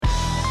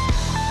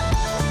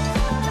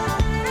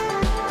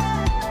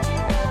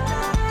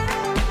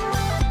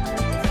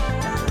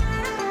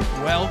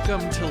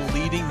Welcome to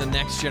Leading the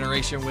Next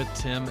Generation with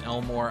Tim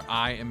Elmore.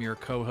 I am your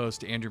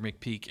co-host, Andrew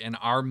McPeak, and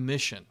our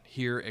mission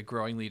here at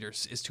Growing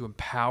Leaders is to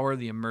empower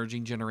the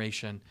emerging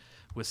generation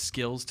with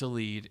skills to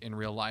lead in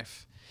real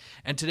life.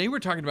 And today we're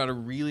talking about a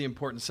really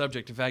important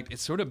subject. In fact,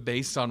 it's sort of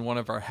based on one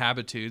of our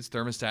habitudes,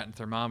 thermostat and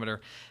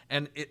thermometer.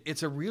 And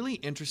it's a really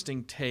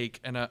interesting take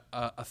and a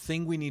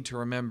thing we need to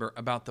remember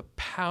about the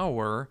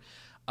power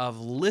of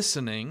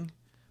listening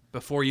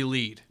before you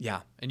lead.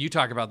 Yeah. And you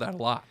talk about that a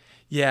lot.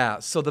 Yeah,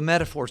 so the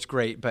metaphor's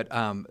great, but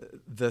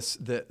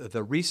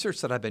the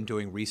research that I've been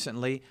doing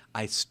recently,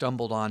 I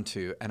stumbled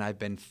onto, and I've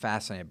been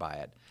fascinated by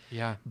it.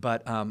 Yeah.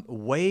 But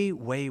way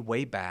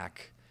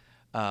back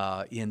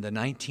in the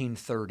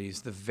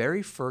 1930s, the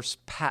very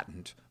first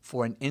patent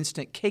for an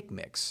instant cake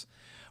mix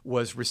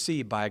was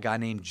received by a guy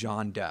named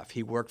John Duff.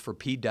 He worked for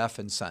P. Duff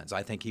and Sons.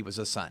 I think he was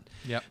a son.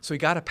 Yep. So he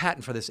got a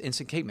patent for this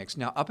instant cake mix.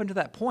 Now, up until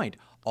that point,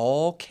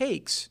 all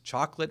cakes,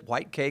 chocolate,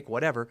 white cake,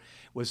 whatever,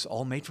 was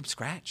all made from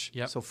scratch.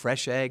 Yep. So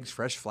fresh eggs,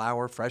 fresh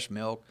flour, fresh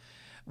milk.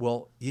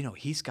 Well,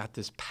 he's got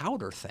this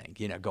powder thing,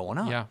 going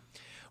on. Yeah.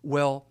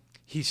 Well,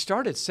 he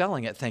started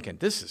selling it thinking,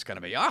 this is going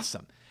to be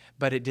awesome.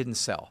 But it didn't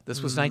sell.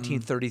 This was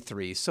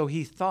 1933. So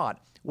he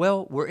thought,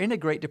 well, we're in a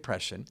Great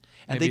Depression,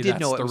 and Maybe they did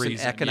that's know it the was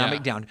reason. an economic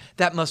Yeah. down.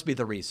 That must be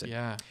the reason.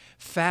 Yeah.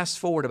 Fast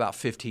forward about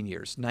 15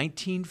 years,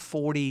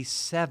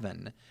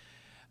 1947,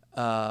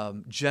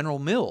 General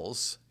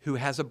Mills, who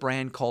has a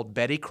brand called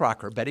Betty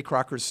Crocker. Betty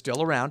Crocker is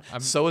still around.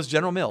 So is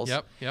General Mills.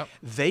 Yep.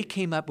 They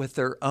came up with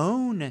their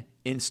own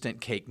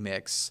instant cake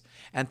mix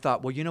and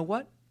thought, well, you know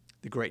what?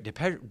 The Great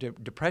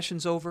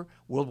Depression's over.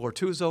 World War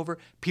II is over.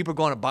 People are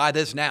going to buy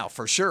this now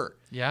for sure.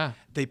 Yeah.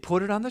 They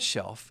put it on the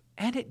shelf,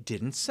 and it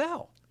didn't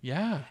sell.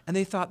 Yeah. And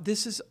they thought,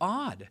 this is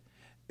odd.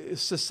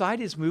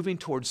 Society is moving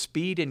towards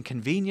speed and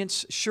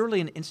convenience. Surely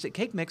an instant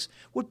cake mix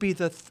would be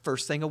the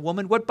first thing a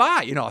woman would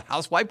buy, a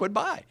housewife would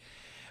buy.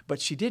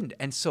 But she didn't.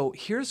 And so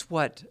here's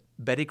what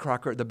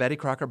the Betty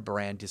Crocker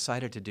brand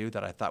decided to do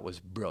that I thought was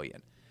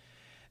brilliant.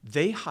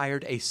 They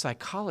hired a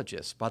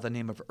psychologist by the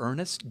name of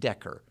Ernest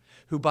Decker,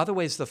 who, by the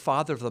way, is the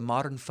father of the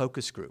modern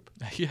focus group.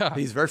 Yeah.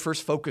 He's the very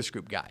first focus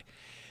group guy,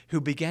 who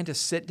began to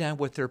sit down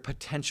with their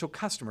potential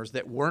customers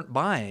that weren't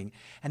buying,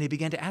 and he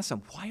began to ask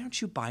them, why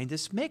aren't you buying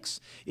this mix?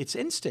 It's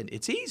instant,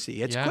 it's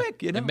easy, it's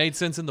quick, It made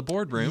sense in the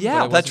boardroom. Yeah,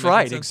 but it wasn't that's making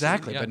right, sense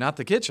exactly, but not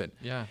the kitchen.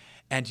 Yeah.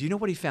 And you know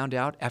what he found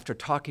out after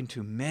talking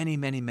to many,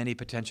 many, many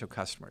potential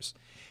customers?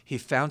 He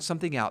found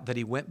something out that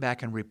he went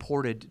back and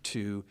reported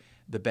to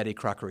the Betty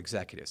Crocker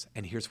executives,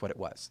 and here's what it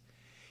was.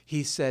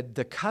 He said,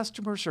 the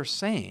customers are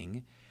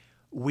saying,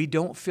 we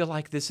don't feel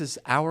like this is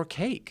our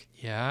cake.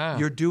 Yeah.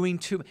 You're doing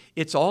too.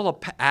 It's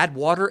all add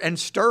water and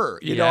stir.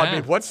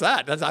 What's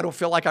that? I don't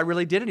feel like I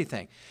really did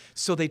anything.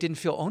 So they didn't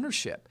feel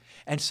ownership.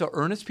 And so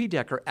Ernest P.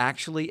 Decker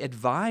actually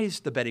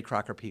advised the Betty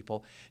Crocker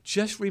people,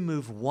 just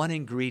remove one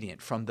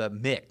ingredient from the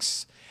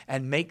mix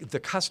and make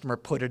the customer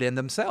put it in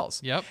themselves.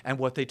 Yep. And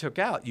what they took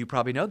out, you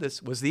probably know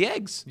this, was the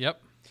eggs.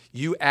 Yep.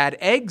 You add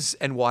eggs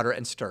and water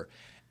and stir.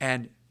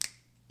 And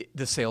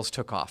the sales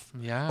took off.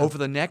 Yeah. Over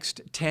the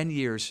next 10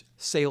 years,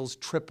 sales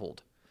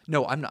tripled.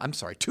 No, I'm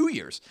sorry, 2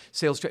 years.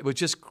 It was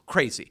just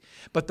crazy.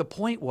 But the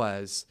point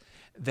was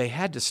they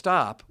had to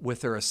stop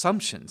with their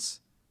assumptions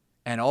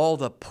and all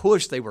the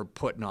push they were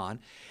putting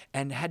on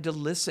and had to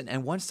listen.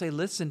 And once they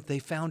listened, they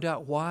found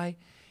out why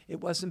it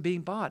wasn't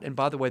being bought. And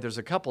by the way, there's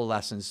a couple of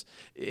lessons.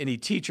 Any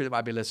teacher that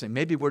might be listening,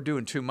 maybe we're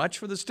doing too much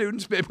for the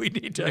students. Maybe we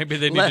need to. Maybe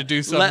they need to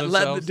do something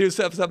let themselves. them do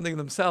something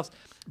themselves.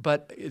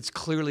 But it's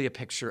clearly a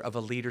picture of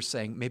a leader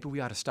saying, maybe we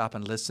ought to stop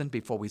and listen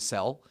before we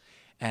sell.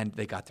 And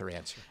they got their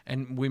answer.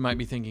 And we might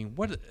be thinking,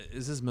 what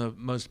is this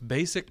most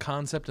basic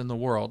concept in the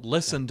world?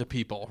 Listen to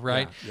people,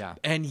 right? Yeah.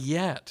 And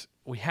yet,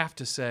 we have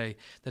to say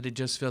that it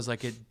just feels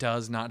like it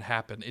does not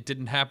happen. It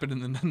didn't happen in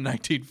the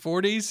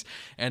 1940s,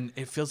 and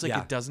it feels like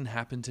it doesn't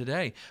happen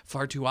today.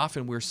 Far too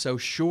often, we're so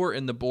sure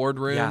in the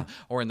boardroom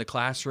or in the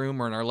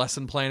classroom or in our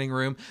lesson planning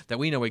room that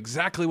we know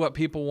exactly what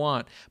people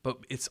want, but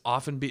it's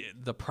often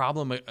the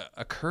problem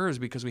occurs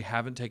because we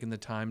haven't taken the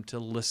time to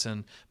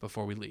listen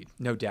before we lead.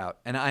 No doubt.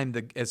 And I'm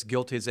as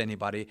guilty as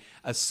anybody,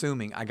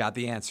 assuming I got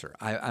the answer.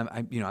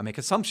 I make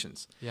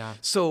assumptions. Yeah.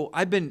 So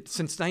I've been,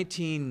 since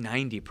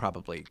 1990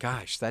 probably,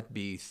 gosh, that'd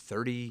be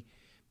 30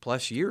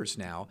 plus years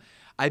now,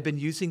 I've been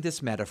using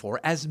this metaphor,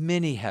 as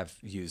many have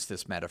used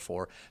this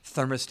metaphor,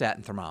 thermostat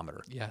and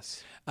thermometer.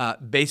 Yes.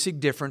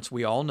 Basic difference,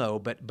 we all know,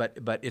 but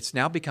it's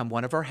now become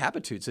one of our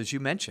habitudes, as you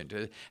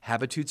mentioned.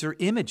 Habitudes are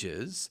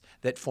images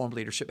that form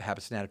leadership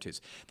habits and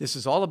attitudes. This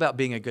is all about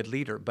being a good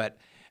leader, but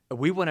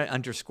we want to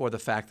underscore the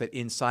fact that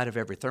inside of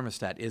every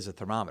thermostat is a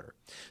thermometer.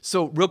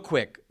 So real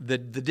quick, the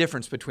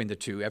difference between the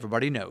two,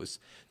 everybody knows.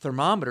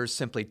 Thermometers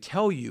simply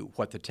tell you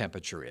what the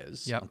temperature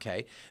is. Yep.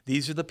 Okay?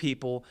 These are the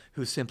people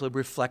who simply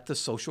reflect the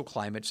social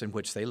climates in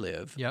which they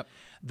live. Yep.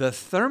 The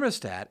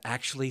thermostat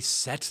actually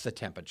sets the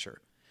temperature.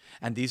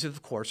 And these,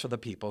 of course, are the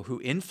people who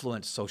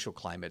influence social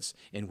climates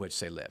in which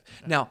they live.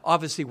 Now,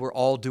 obviously, we're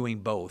all doing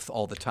both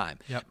all the time.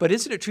 Yep. But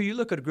isn't it true? You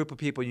look at a group of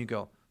people and you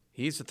go,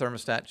 He's a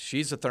thermostat.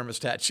 She's a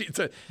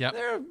thermostat. Yep.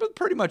 They're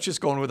pretty much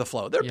just going with the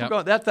flow. They're Yep.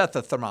 going, that's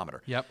the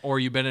thermometer. Yep. Or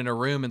you've been in a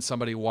room and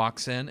somebody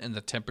walks in and the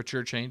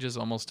temperature changes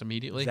almost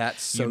immediately.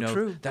 That's so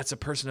true. That's a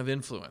person of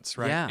influence,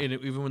 right? Yeah. And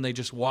even when they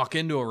just walk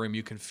into a room,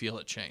 you can feel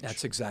it change.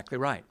 That's exactly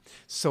right.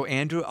 So,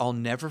 Andrew, I'll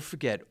never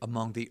forget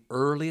among the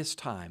earliest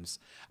times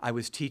I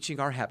was teaching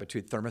our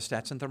Habitude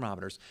thermostats and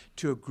thermometers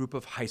to a group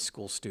of high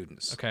school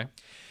students. Okay.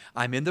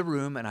 I'm in the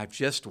room and I've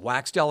just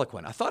waxed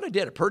eloquent. I thought I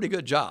did a pretty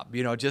good job,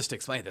 just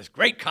explaining this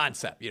great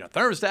concept,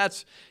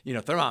 thermostats,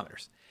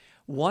 thermometers.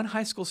 One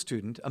high school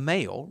student, a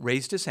male,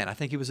 raised his hand. I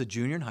think he was a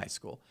junior in high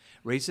school,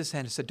 raised his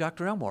hand and said,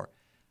 Dr. Elmore,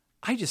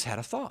 I just had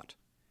a thought.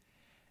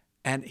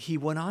 And he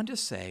went on to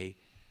say,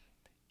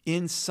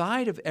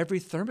 inside of every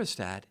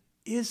thermostat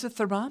is a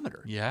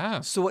thermometer.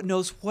 Yeah. So it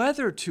knows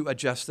whether to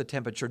adjust the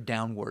temperature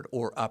downward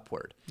or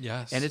upward.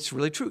 Yes. And it's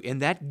really true. In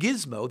that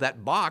gizmo,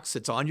 that box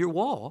that's on your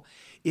wall,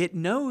 it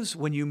knows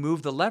when you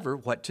move the lever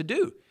what to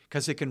do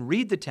because it can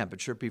read the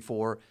temperature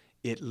before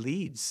it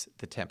leads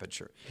the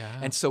temperature. Yeah.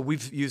 And so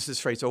we've used this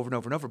phrase over and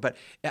over and over. But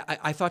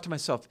I thought to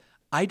myself,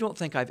 I don't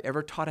think I've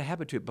ever taught a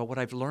Habitude, but what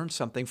I've learned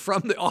something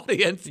from the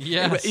audience,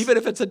 Yes. even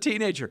if it's a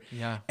teenager.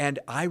 Yeah. And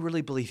I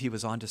really believe he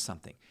was onto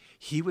something.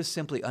 He was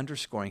simply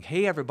underscoring,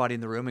 hey, everybody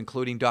in the room,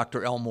 including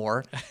Dr.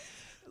 Elmore,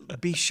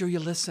 be sure you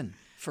listen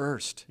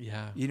first.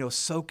 Yeah.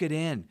 Soak it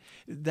in.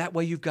 That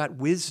way you've got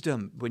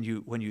wisdom when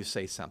you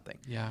say something.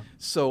 Yeah.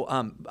 So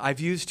I've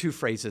used two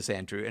phrases,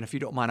 Andrew, and if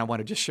you don't mind, I want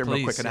to just share them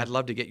real Please, quick, and yeah. I'd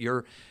love to get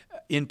your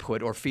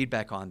input or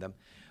feedback on them.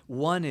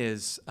 One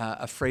is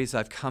a phrase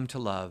I've come to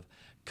love,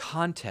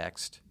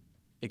 context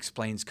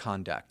explains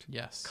conduct.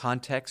 Yes.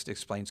 Context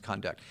explains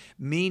conduct.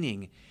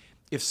 Meaning,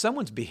 if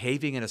someone's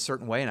behaving in a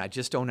certain way and I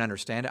just don't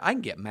understand it, I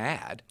can get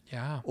mad.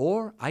 Yeah.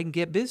 Or I can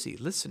get busy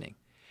listening.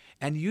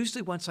 And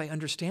usually once I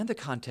understand the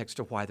context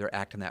of why they're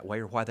acting that way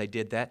or why they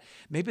did that,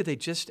 maybe they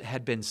just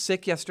had been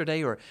sick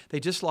yesterday or they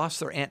just lost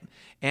their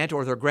aunt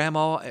or their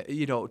grandma,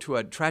 to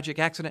a tragic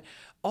accident.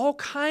 All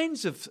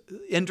kinds of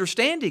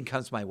understanding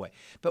comes my way.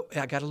 But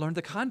I got to learn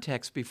the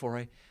context before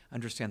I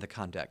understand the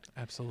conduct.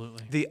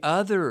 Absolutely. The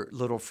other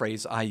little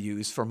phrase I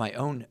use for my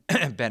own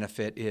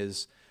benefit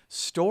is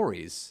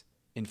stories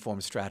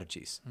inform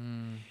strategies.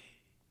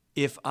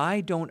 If I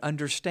don't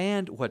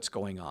understand what's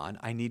going on,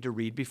 I need to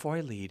read before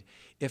I lead.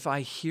 If I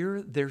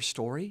hear their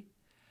story,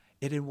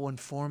 it will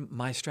inform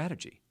my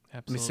strategy.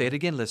 Absolutely. Let me say it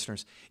again,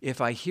 listeners.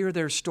 If I hear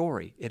their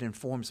story, it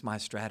informs my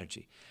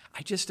strategy.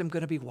 I just am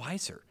going to be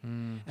wiser.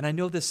 And I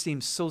know this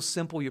seems so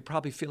simple. You're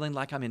probably feeling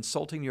like I'm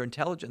insulting your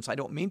intelligence. I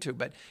don't mean to,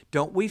 but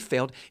don't we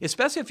fail,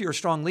 especially if you're a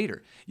strong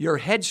leader. You're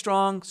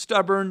headstrong,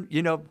 stubborn,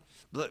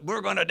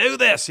 we're going to do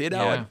this,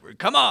 Yeah. and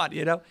come on,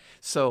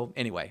 So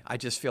anyway, I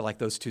just feel like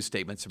those two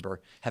statements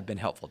have been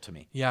helpful to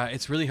me. Yeah,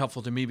 it's really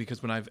helpful to me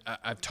because when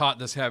I've taught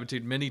this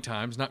Habitude many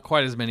times, not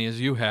quite as many as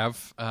you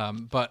have,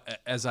 but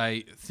as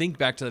I think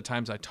back to the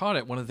times I taught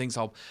it, one of the things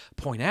I'll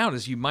point out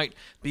is you might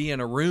be in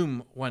a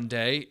room one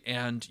day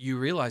and you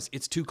realize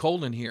it's too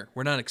cold in here.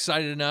 We're not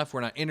excited enough.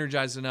 We're not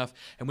energized enough,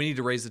 and we need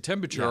to raise the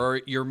temperature. Yeah.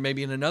 Or you're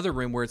maybe in another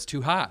room where it's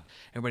too hot.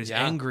 Everybody's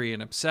Yeah. angry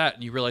and upset,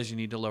 and you realize you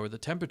need to lower the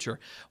temperature.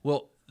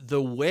 Well,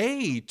 the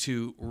way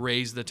to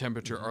raise the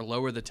temperature or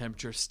lower the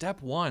temperature,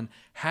 step one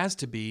has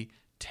to be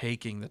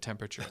taking the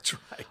temperature. That's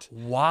right.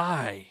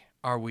 Why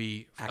are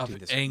we Acting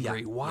this way?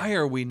 angry? Yeah. Why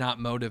are we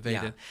not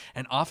motivated? Yeah.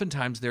 And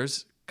oftentimes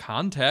there's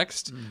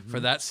context for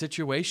that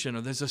situation,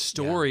 or there's a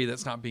story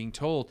that's not being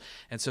told.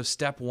 And so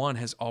step one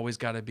has always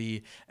got to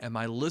be, am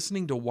I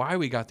listening to why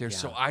we got there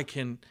so I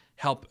can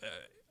help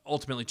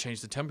ultimately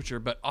change the temperature?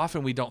 But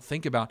often we don't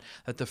think about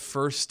that the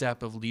first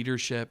step of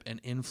leadership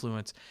and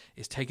influence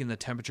is taking the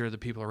temperature of the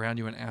people around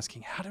you and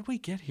asking, how did we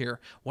get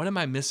here? What am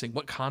I missing?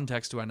 What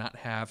context do I not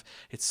have?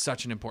 It's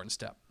such an important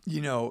step.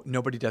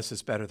 Nobody does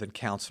this better than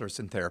counselors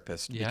and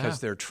therapists because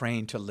they're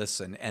trained to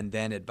listen and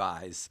then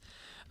advise.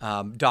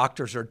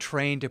 Doctors are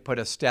trained to put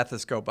a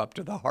stethoscope up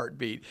to the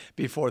heartbeat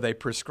before they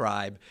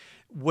prescribe.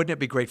 Wouldn't it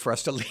be great for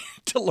us to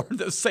learn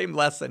the same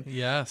lesson?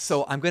 Yes.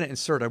 So I'm going to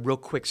insert a real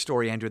quick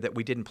story, Andrew, that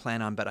we didn't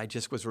plan on, but I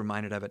just was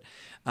reminded of it.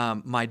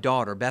 My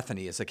daughter,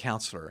 Bethany, is a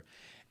counselor,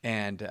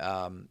 and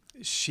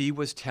she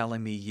was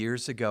telling me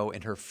years ago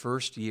in her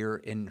first year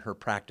in her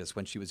practice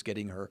when she was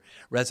getting her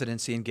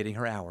residency and getting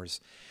her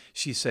hours,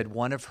 she said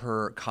one of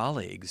her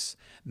colleagues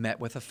met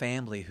with a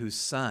family whose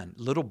son,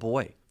 little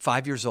boy,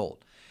 5 years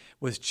old,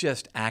 was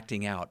just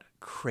acting out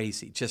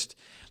crazy, just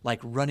like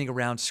running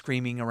around,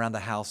 screaming around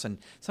the house. And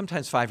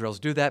sometimes 5-year-olds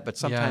do that, but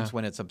sometimes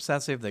when it's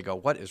obsessive, they go,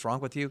 what is wrong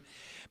with you?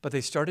 But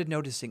they started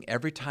noticing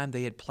every time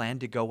they had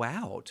planned to go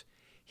out,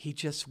 he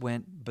just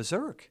went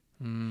berserk.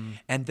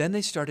 And then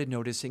they started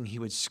noticing he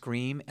would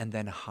scream and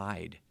then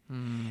hide.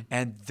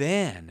 And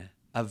then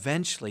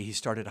eventually he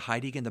started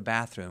hiding in the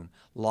bathroom,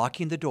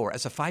 locking the door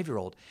as a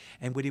 5-year-old.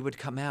 And when he would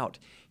come out,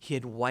 he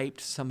had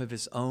wiped some of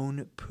his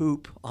own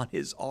poop on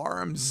his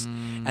arms.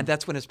 And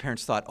that's when his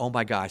parents thought, oh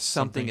my gosh,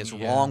 something is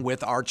wrong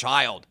with our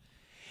child.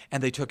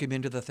 And they took him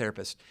into the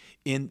therapist.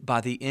 By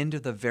the end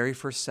of the very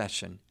first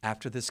session,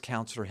 after this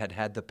counselor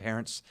had the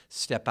parents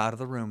step out of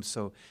the room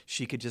so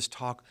she could just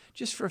talk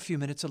just for a few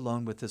minutes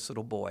alone with this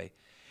little boy,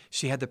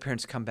 she had the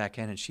parents come back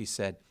in and she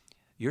said,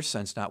 "Your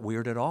son's not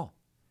weird at all."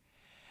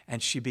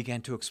 And she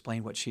began to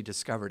explain what she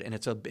discovered. And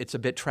it's a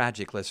bit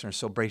tragic, listeners,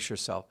 so brace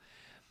yourself.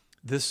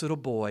 This little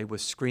boy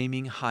was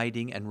screaming,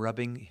 hiding, and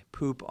rubbing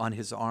poop on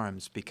his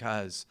arms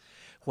because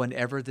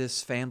whenever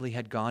this family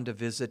had gone to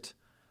visit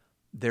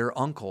their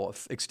uncle,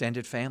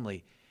 extended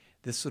family,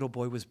 this little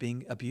boy was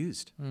being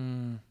abused.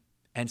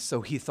 And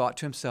so he thought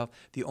to himself,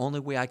 the only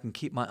way I can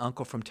keep my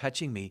uncle from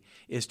touching me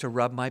is to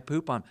rub my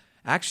poop on.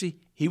 Actually,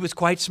 he was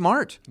quite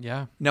smart.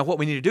 Yeah. Now, what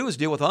we need to do is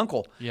deal with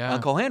Uncle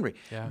Henry.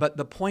 Yeah. But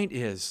the point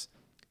is,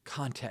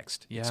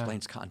 context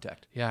explains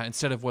context. Yeah,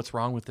 instead of what's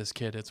wrong with this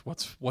kid, it's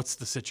what's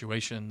the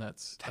situation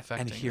that's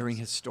affecting. And hearing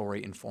his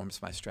story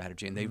informs my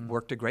strategy, and they've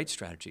worked a great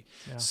strategy.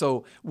 Yeah.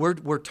 So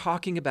we're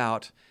talking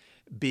about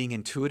being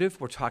intuitive.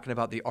 We're talking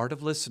about the art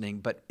of listening.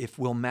 But if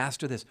we'll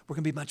master this, we're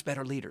going to be much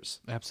better leaders.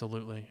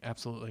 Absolutely,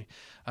 absolutely.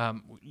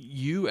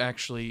 You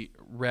actually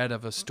read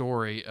of a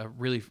story, a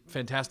really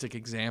fantastic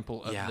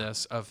example of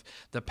this, of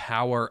the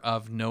power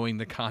of knowing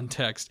the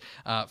context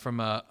from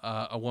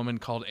a woman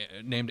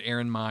named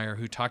Erin Meyer,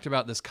 who talked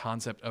about this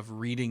concept of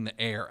reading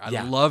the air. I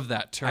love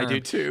that term. I do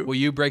too. Will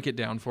you break it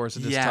down for us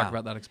and just talk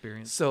about that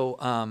experience? So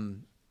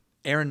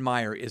Erin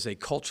Meyer is a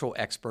cultural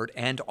expert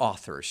and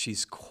author.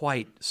 She's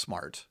quite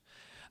smart.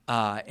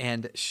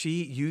 And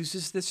she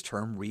uses this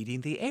term,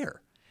 reading the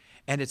air.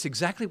 And it's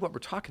exactly what we're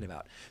talking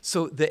about.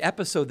 So the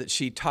episode that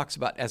she talks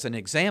about as an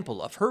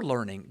example of her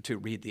learning to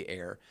read the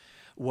air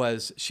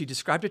was she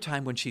described a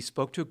time when she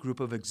spoke to a group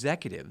of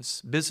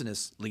executives,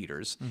 business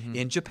leaders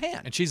in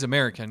Japan. And she's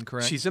American,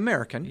 correct? She's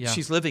American. Yeah.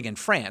 She's living in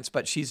France,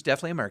 but she's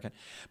definitely American.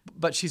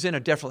 But she's in a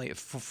definitely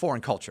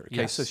foreign culture.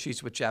 Okay, Yes. So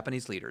she's with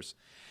Japanese leaders.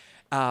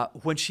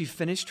 When she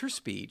finished her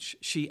speech,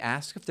 she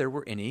asked if there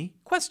were any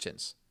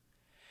questions.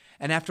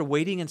 And after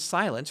waiting in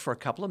silence for a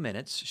couple of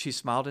minutes, she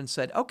smiled and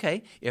said,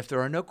 "Okay, if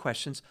there are no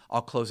questions,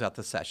 I'll close out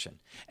the session."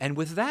 And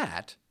with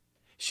that,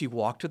 she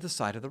walked to the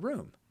side of the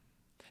room.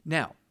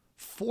 Now,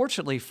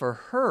 fortunately for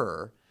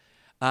her,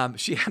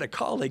 she had a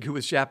colleague who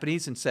was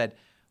Japanese and said,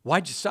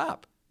 "Why'd you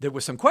stop? There were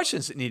some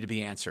questions that needed to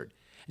be answered."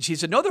 And she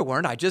said, "No, there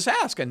weren't. I just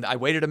asked." And I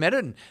waited a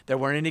minute and there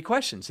weren't any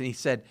questions. And he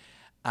said,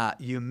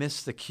 "You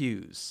missed the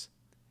cues.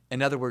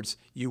 In other words,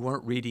 you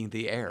weren't reading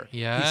the air."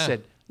 Yeah. He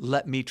said,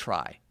 "Let me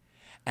try."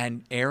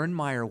 And Erin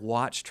Meyer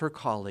watched her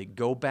colleague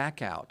go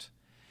back out.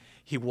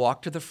 He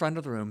walked to the front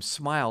of the room,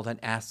 smiled, and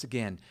asked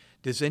again,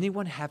 "Does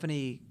anyone have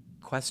any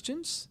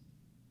questions?"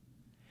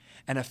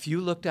 And a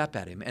few looked up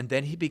at him, and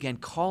then he began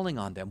calling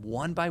on them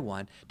one by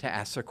one to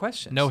ask their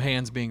questions. No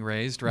hands being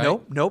raised, right?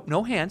 Nope,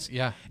 no hands.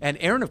 Yeah. And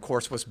Erin, of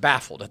course, was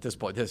baffled at this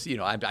point.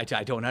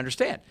 I don't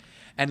understand.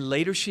 And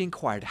later she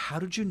inquired, "How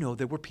did you know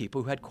there were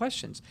people who had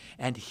questions?"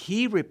 And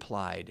he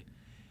replied,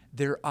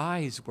 "Their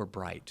eyes were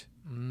bright."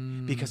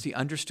 Because he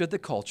understood the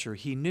culture.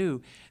 He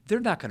knew they're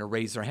not going to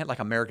raise their hand like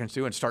Americans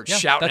do and start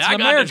shouting, that's an "I got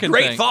this American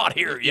great thing." thought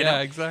here." You know?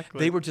 Exactly.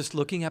 They were just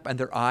looking up, and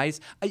their eyes,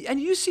 and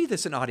you see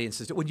this in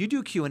audiences. When you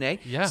do Q&A,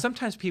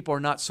 sometimes people are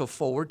not so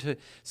forward to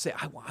say,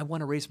 I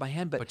want to raise my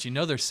hand. But you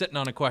know they're sitting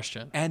on a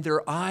question. And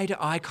their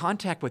eye-to-eye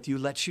contact with you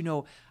lets you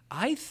know,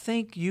 I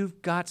think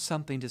you've got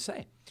something to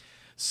say.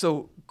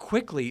 So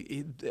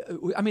quickly,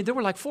 there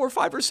were like 4 or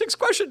 5 or 6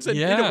 questions, and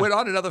it went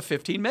on another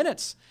 15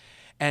 minutes.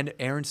 And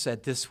Erin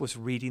said this was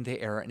reading the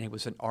air, and it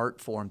was an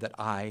art form that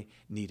I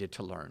needed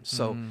to learn.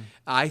 So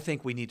I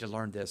think we need to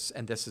learn this,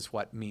 and this is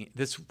what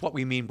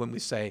we mean when we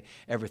say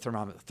every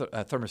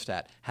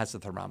thermostat has a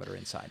thermometer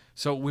inside.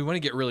 So we want to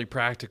get really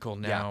practical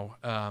now.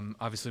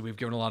 Obviously, we've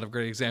given a lot of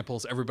great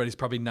examples. Everybody's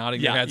probably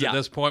nodding their heads at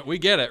this point. We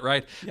get it,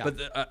 right? Yeah.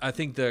 But I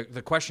think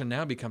the question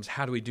now becomes,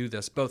 how do we do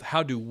this? Both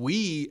how do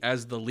we,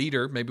 as the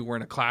leader, maybe we're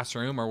in a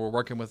classroom or we're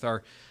working with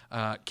our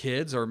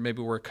kids, or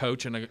maybe we're a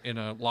coach in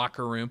a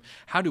locker room.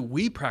 How do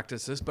we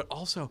practice this? But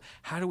also,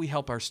 how do we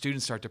help our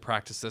students start to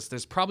practice this?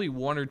 There's probably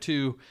 1 or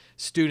 2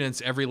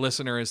 students every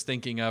listener is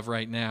thinking of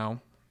right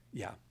now.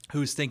 Yeah.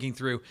 Who's thinking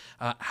through,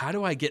 how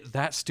do I get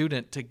that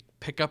student to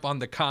pick up on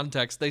the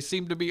context? They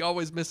seem to be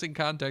always missing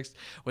context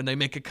when they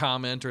make a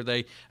comment or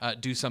they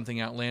do something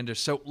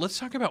outlandish. So let's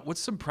talk about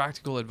what's some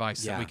practical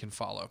advice that we can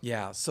follow.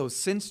 Yeah. So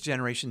since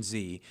Generation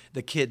Z,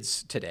 the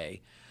kids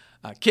today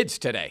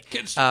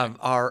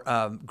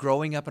are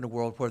growing up in a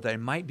world where they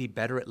might be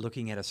better at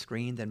looking at a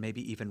screen than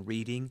maybe even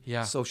reading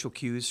social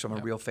cues from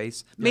a real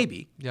face.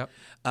 Maybe. Yep.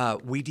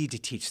 We need to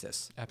teach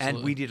this. Absolutely.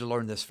 And we need to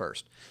learn this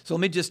first. So let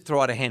me just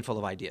throw out a handful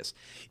of ideas.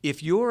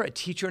 If you're a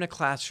teacher in a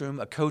classroom,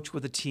 a coach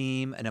with a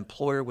team, an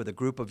employer with a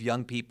group of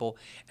young people,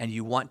 and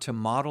you want to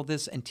model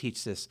this and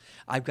teach this,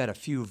 I've got a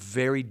few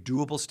very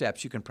doable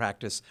steps you can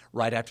practice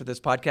right after this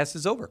podcast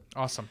is over.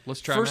 Awesome. Let's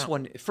try them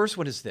out. First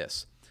one is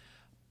this.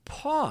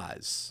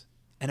 Pause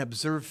and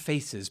observe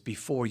faces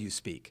before you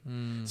speak.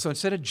 So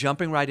instead of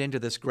jumping right into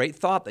this great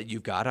thought that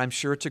you've got, I'm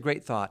sure it's a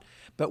great thought,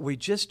 but we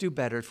just do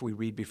better if we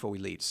read before we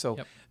lead. So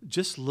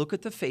just look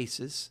at the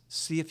faces,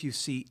 see if you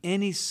see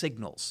any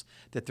signals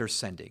that they're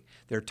sending.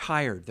 They're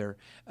tired, they're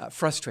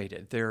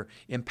frustrated, they're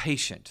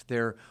impatient,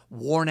 they're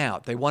worn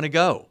out, they want to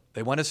go,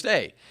 they want to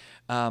stay.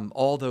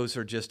 All those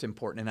are just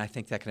important, and I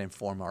think that can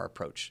inform our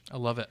approach. I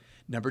love it.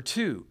 Number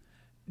 2,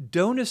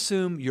 don't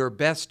assume your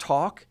best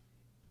talk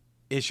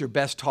is your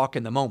best talk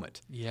in the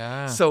moment.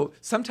 Yeah. So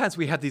sometimes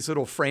we have these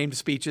little framed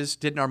speeches.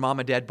 Didn't our mom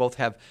and dad both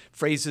have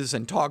phrases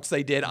and talks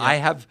they did? I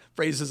have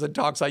phrases and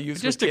talks I use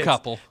with Just kids. a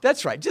couple.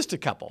 That's right, just a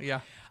couple. Yeah.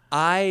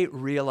 I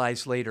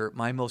realized later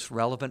my most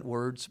relevant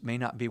words may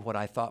not be what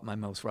I thought my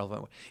most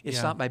relevant.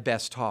 It's not my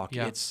best talk.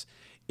 Yeah.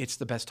 It's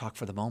the best talk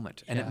for the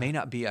moment. And it may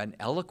not be an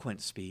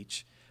eloquent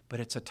speech,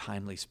 but it's a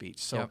timely speech.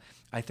 So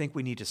I think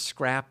we need to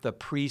scrap the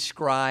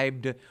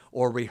prescribed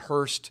or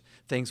rehearsed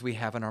things we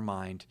have in our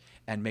mind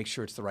and make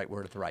sure it's the right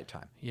word at the right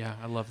time. Yeah,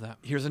 I love that.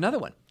 Here's another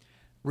one.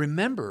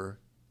 Remember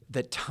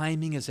that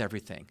timing is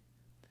everything.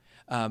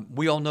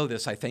 We all know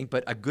this, I think,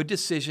 but a good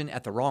decision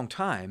at the wrong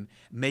time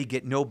may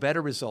get no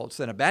better results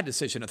than a bad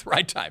decision at the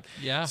right time.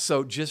 Yeah.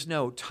 So just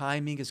know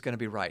timing is going to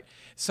be right.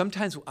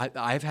 Sometimes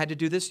I've had to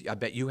do this. I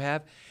bet you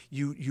have.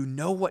 You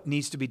know what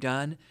needs to be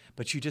done,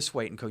 but you just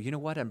wait and go, you know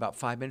what? In about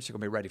 5 minutes, you're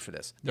going to be ready for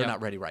this. They're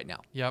not ready right now.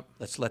 Yep.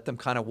 Let's let them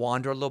kind of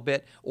wander a little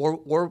bit or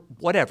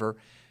whatever.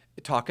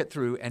 Talk it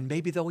through, and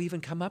maybe they'll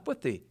even come up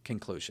with the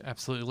conclusion.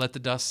 Absolutely. Let the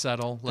dust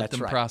settle. Let That's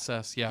them right.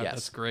 process. Yeah, Yes.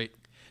 that's great.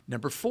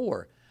 Number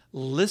 4,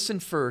 listen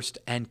first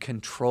and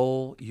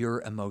control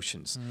your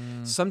emotions.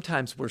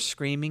 Sometimes we're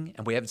screaming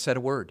and we haven't said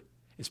a word.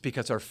 It's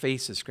because our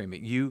face is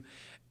screaming.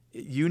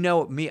 You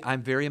know me,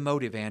 I'm very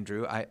emotive,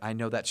 Andrew. I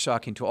know that's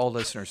shocking to all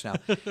listeners now.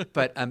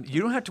 But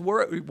you don't have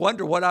to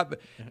wonder what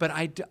but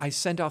I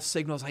send off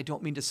signals I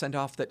don't mean to send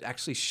off that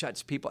actually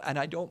shuts people, and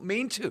I don't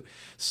mean to.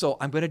 So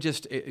I'm going to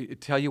just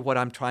tell you what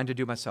I'm trying to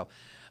do myself.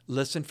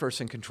 Listen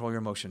first and control your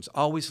emotions.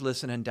 Always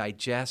listen and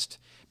digest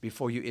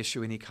before you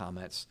issue any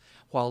comments.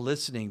 While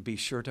listening, be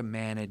sure to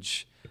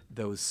manage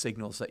those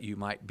signals that you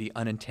might be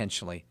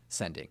unintentionally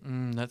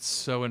sending. That's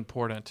so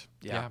important.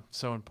 Yeah.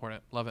 So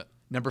important. Love it.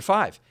 Number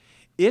 5,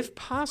 if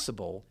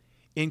possible,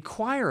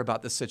 inquire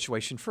about the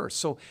situation first.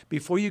 So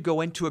before you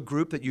go into a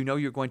group that you know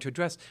you're going to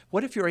address,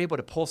 what if you're able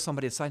to pull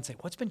somebody aside and say,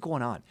 what's been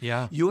going on?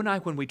 Yeah. You and I,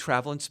 when we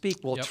travel and speak,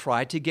 we'll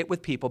try to get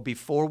with people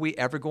before we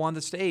ever go on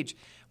the stage.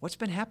 What's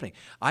been happening?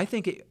 I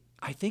think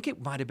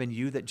it might have been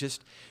you that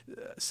just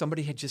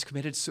somebody had just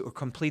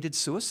completed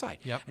suicide.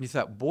 Yep. And you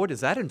thought, boy,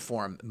 does that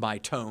inform my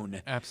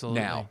tone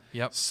Absolutely. now?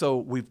 Yep. So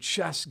we've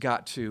just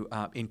got to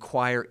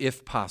inquire,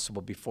 if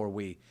possible, before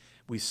we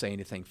say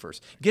anything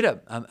first. Get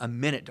a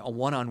minute, a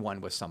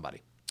one-on-one with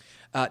somebody.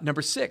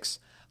 Number 6,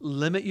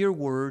 limit your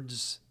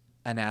words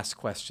and ask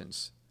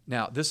questions.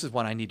 Now, this is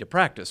what I need to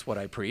practice, what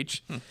I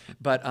preach.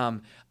 But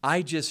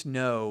I just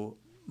know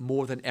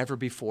more than ever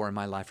before in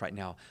my life right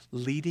now,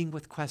 leading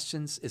with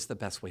questions is the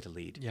best way to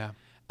lead. Yeah.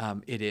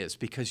 It is,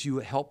 because you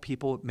help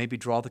people maybe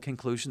draw the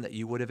conclusion that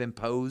you would have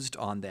imposed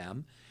on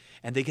them,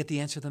 and they get the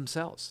answer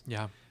themselves.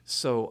 Yeah.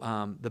 So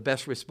the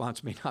best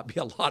response may not be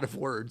a lot of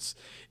words.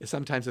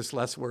 Sometimes it's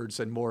less words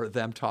and more of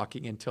them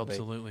talking until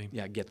Absolutely.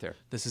 they get there.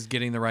 This is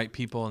getting the right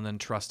people and then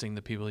trusting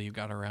the people you've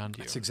got around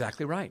you. That's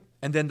exactly right.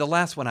 And then the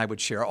last one I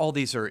would share, all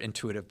these are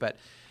intuitive, but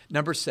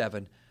number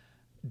 7,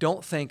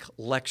 don't think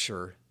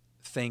lecture,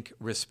 think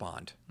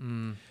respond.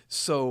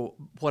 So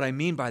what I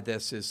mean by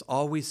this is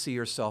always see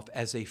yourself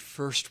as a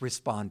first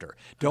responder.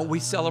 Don't we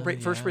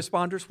celebrate first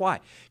responders? Why?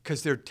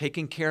 Because they're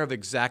taking care of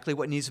exactly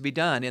what needs to be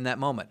done in that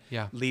moment.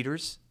 Yeah.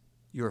 Leaders,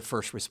 you're a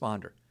first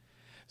responder.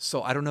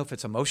 So I don't know if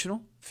it's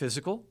emotional,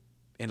 physical,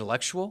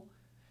 intellectual.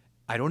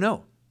 I don't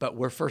know. But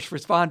we're first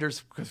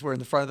responders because we're in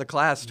the front of the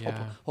class,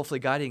 hopefully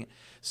guiding it.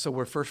 So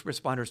we're first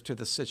responders to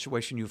the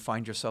situation you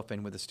find yourself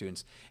in with the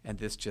students, and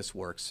this just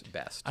works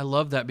best. I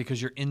love that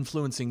because you're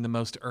influencing the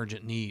most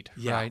urgent need,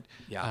 right?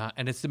 Yeah.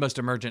 And it's the most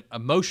emergent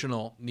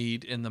emotional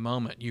need in the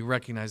moment. You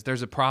recognize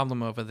there's a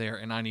problem over there,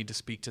 and I need to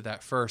speak to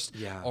that first,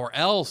 or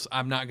else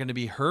I'm not going to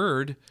be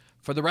heard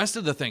for the rest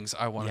of the things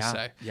I want to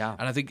say. Yeah.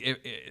 And I think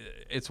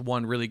it's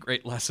one really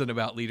great lesson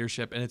about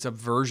leadership, and it's a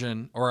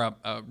version or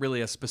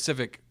really a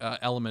specific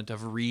element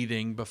of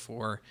reading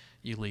before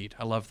you lead.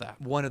 I love that.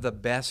 One of the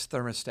best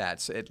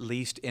thermostats, at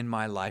least in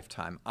my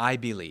lifetime, I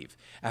believe,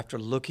 after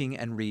looking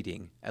and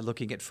reading,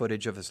 looking at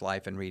footage of his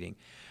life and reading,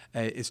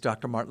 is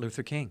Dr. Martin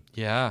Luther King.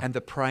 Yeah. And the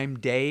prime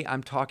day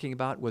I'm talking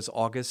about was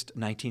August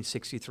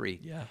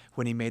 1963,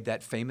 when he made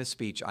that famous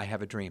speech, I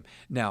Have a Dream.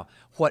 Now,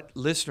 what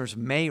listeners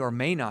may or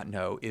may not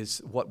know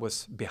is what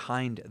was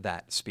behind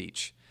that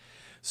speech.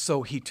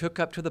 So he took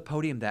up to the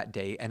podium that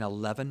day an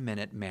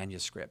 11-minute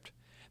manuscript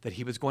that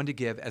he was going to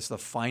give as the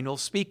final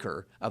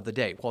speaker of the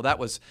day. Well, that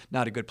was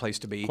not a good place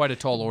to be. Quite a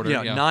tall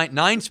order.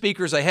 Nine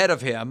speakers ahead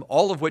of him,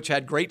 all of which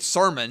had great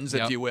sermons,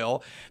 if you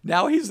will.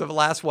 Now he's the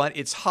last one.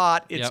 It's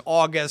hot. It's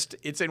August.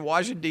 It's in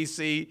Washington,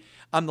 D.C.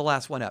 I'm the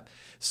last one up.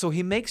 So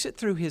he makes it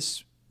through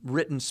his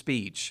written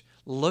speech,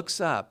 looks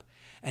up,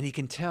 and he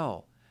can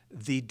tell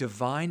the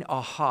divine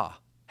aha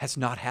has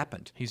not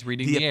happened. He's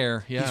reading the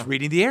air. Yeah. He's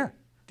reading the air.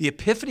 The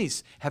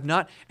epiphanies have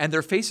not, and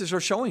their faces are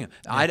showing him.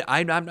 Yeah.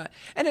 I'm not,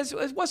 and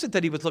it wasn't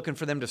that he was looking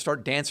for them to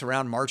start dancing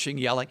around, marching,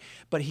 yelling,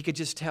 but he could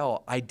just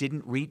tell, I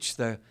didn't reach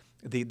the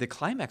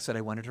climax that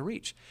I wanted to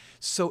reach.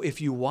 So if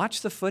you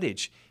watch the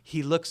footage,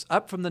 he looks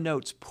up from the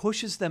notes,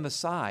 pushes them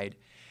aside,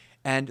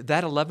 and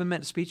that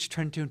 11-minute speech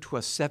turned into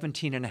a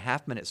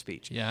 17-and-a-half-minute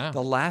speech. Yeah.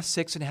 The last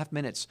 6.5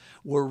 minutes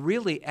were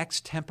really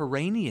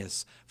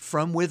extemporaneous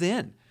from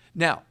within.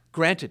 Now,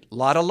 granted, a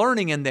lot of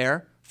learning in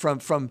there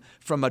from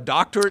a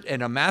doctorate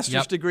and a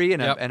master's degree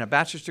and a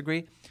bachelor's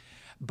degree.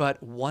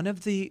 But one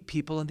of the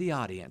people in the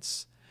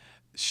audience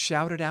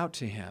shouted out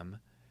to him,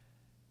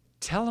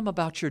 "Tell him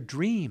about your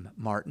dream,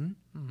 Martin."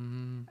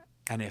 Mm-hmm.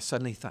 And I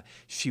suddenly thought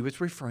she was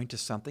referring to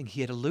something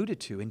he had alluded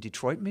to in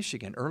Detroit,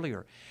 Michigan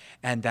earlier.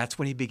 And that's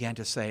when he began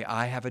to say,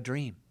 I have a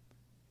dream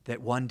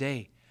that one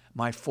day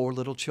my 4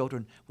 little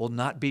children will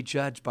not be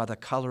judged by the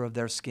color of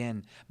their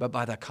skin, but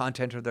by the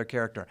content of their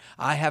character.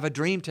 I have a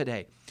dream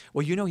today.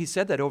 Well, he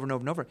said that over and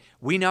over and over.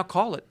 We now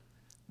call it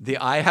the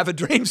I have a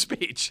dream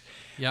speech.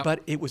 Yep.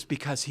 But it was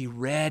because he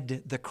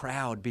read the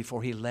crowd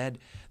before he led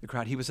the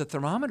crowd. He was a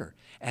thermometer.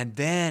 And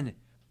then,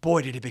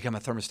 boy, did he become a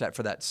thermostat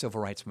for that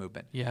civil rights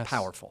movement. Yes.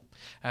 Powerful.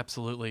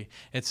 Absolutely.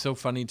 It's so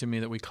funny to me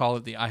that we call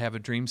it the I have a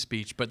dream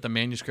speech, but the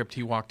manuscript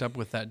he walked up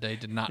with that day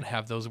did not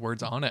have those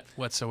words on it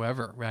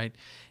whatsoever, right?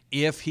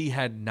 If he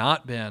had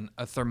not been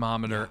a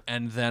thermometer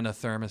and then a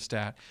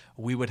thermostat,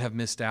 we would have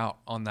missed out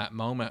on that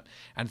moment.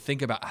 And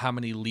think about how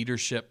many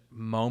leadership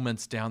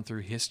moments down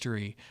through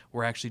history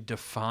were actually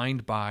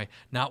defined by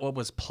not what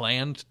was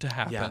planned to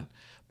happen,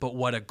 but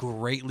what a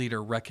great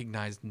leader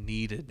recognized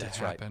needed to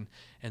happen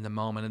in the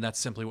moment. And that's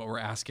simply what we're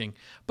asking,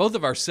 both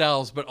of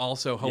ourselves, but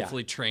also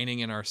hopefully training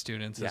in our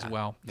students as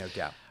well. No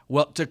doubt.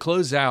 Well, to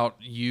close out,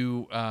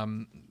 you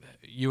and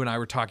I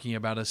were talking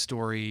about a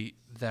story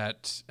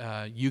that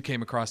you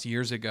came across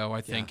years ago,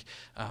 I think,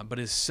 but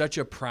is such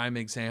a prime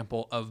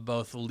example of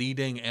both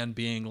leading and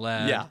being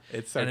led. Yeah,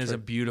 it's so and true. is a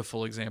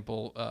beautiful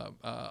example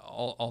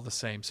all the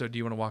same. So do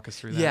you want to walk us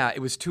through that? Yeah,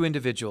 it was 2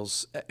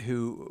 individuals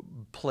who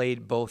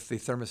played both the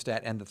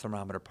thermostat and the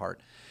thermometer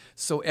part.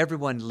 So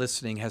everyone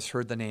listening has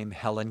heard the name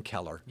Helen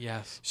Keller.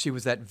 Yes. She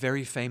was that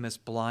very famous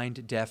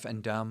blind, deaf,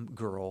 and dumb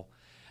girl.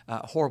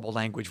 Horrible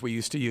language we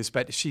used to use,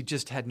 but she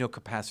just had no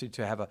capacity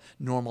to have a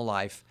normal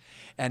life.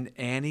 And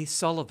Annie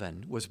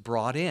Sullivan was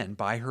brought in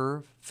by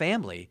her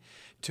family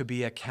to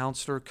be a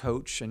counselor,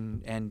 coach,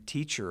 and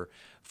teacher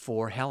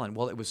for Helen.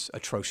 Well, it was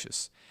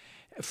atrocious.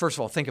 First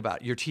of all, think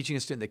about it. You're teaching a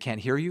student that can't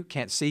hear you,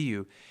 can't see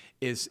you,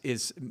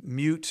 is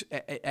mute.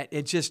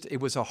 It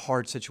was a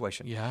hard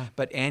situation. Yeah.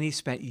 But Annie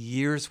spent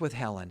years with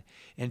Helen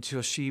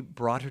until she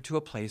brought her to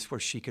a place where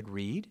she could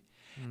read,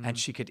 and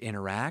she could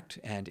interact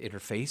and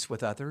interface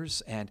with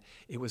others, and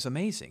it was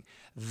amazing.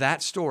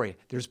 That story,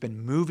 there's been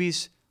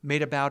movies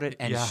made about it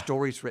and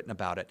stories written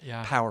about it.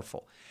 Yeah.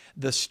 Powerful.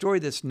 The story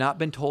that's not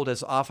been told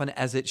as often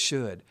as it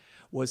should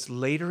was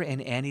later in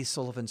Annie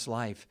Sullivan's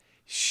life,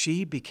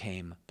 she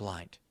became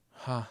blind.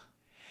 Huh.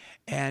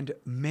 And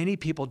many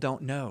people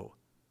don't know.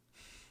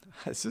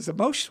 This is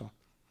emotional.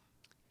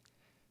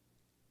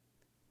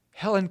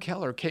 Helen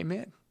Keller came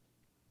in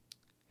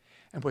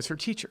and was her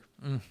teacher.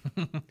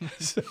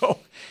 So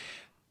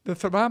the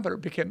thermometer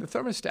became the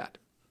thermostat,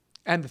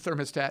 and the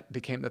thermostat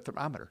became the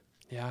thermometer.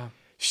 Yeah.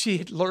 She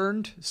had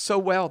learned so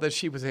well that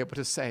she was able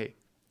to say,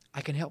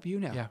 I can help you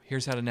now. Yeah.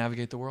 Here's how to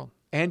navigate the world.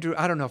 Andrew,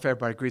 I don't know if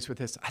everybody agrees with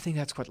this. I think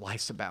that's what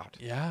life's about.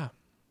 Yeah.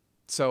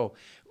 So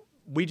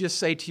we just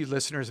say to you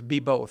listeners, be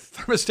both,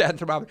 thermostat and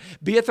thermometer.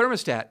 Be a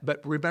thermostat,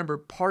 but remember,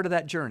 part of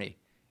that journey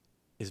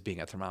is being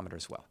a thermometer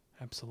as well.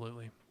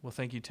 Absolutely. Well,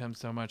 thank you, Tim,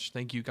 so much.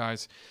 Thank you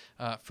guys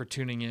for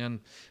tuning in.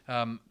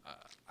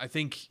 I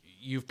think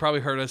you've probably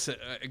heard us at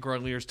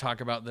Growing Leaders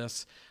talk about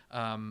this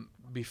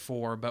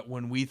before, but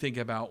when we think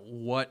about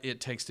what it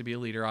takes to be a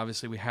leader,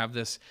 obviously we have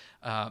this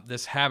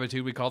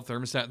habitude we call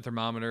thermostat and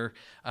thermometer.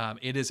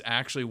 It is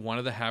actually one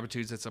of the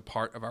habitudes that's a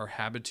part of our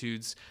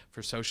Habitudes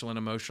for Social and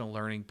Emotional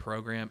Learning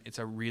program. It's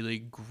a really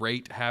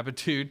great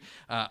habitude,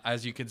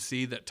 as you can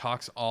see, that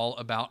talks all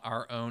about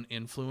our own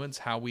influence,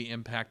 how we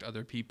impact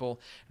other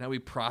people, and how we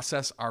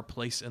process our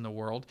place in the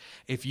world.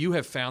 If you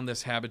have found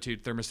this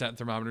habitude, thermostat and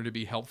thermometer, to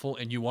be helpful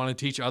and you want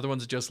to teach other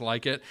ones just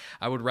like it,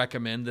 I would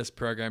recommend this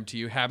program to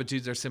you.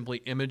 Habitudes are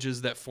simply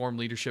images that form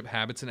leadership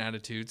habits and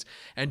attitudes.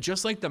 And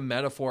just like the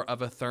metaphor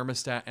of a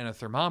thermostat and a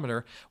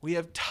thermometer, we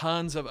have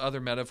tons of other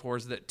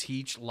metaphors that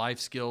teach life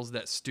skills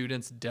that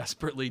students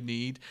desperately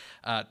need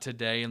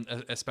today, and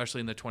especially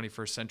in the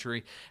 21st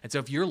century. And so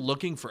if you're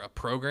looking for a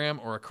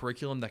program or a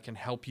curriculum that can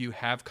help you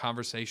have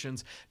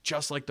conversations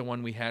just like the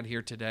one we had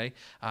here today,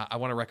 I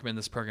want to recommend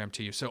this program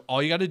to you. So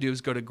all you got to do is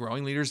go to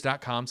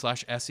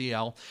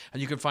growingleaders.com/SEL,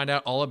 and you can find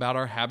out all about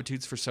our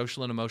Habitudes for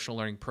Social and Emotional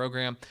Learning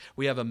program.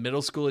 We have a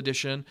middle school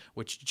edition,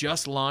 which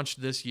just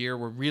launched this year.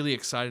 We're really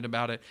excited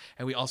about it.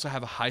 And we also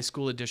have a high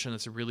school edition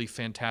that's really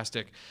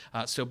fantastic.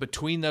 So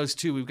between those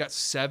two, we've got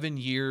 7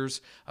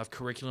 years of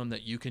curriculum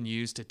that you can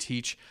use to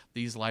teach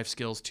these life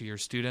skills to your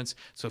students.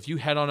 So if you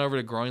head on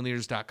over to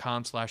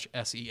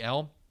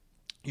growingleaders.com/SEL,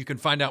 you can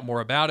find out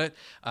more about it,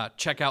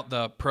 check out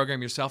the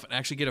program yourself, and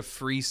actually get a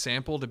free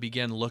sample to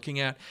begin looking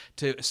at,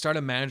 to start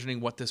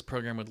imagining what this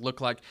program would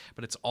look like.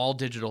 But it's all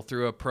digital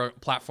through a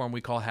platform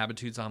we call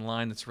Habitudes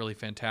Online. That's really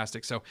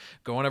fantastic. So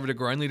go on over to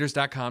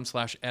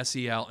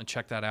growingleaders.com/SEL and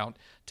check that out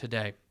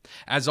today.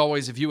 As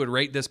always, if you would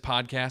rate this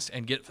podcast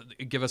and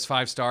give us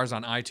 5 stars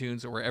on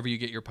iTunes or wherever you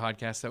get your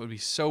podcasts, that would be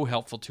so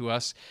helpful to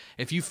us.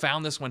 If you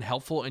found this one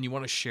helpful and you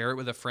want to share it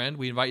with a friend,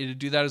 we invite you to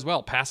do that as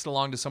well. Pass it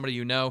along to somebody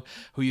you know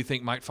who you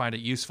think might find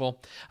it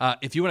useful.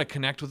 If you want to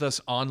connect with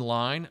us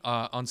online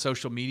on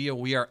social media,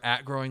 we are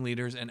at Growing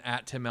Leaders and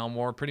at Tim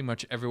Elmore, pretty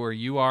much everywhere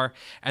you are.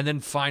 And then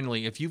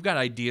finally, if you've got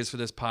ideas for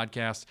this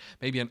podcast,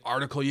 maybe an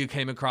article you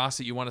came across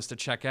that you want us to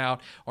check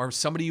out, or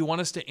somebody you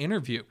want us to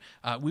interview,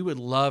 we would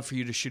love for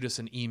you to shoot us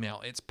an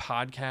email. It's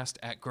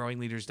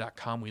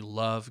podcast@growingleaders.com. We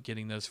love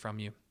getting those from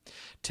you.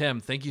 Tim,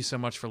 thank you so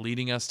much for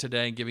leading us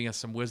today and giving us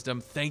some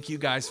wisdom. Thank you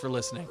guys for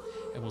listening,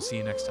 and we'll see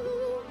you next time.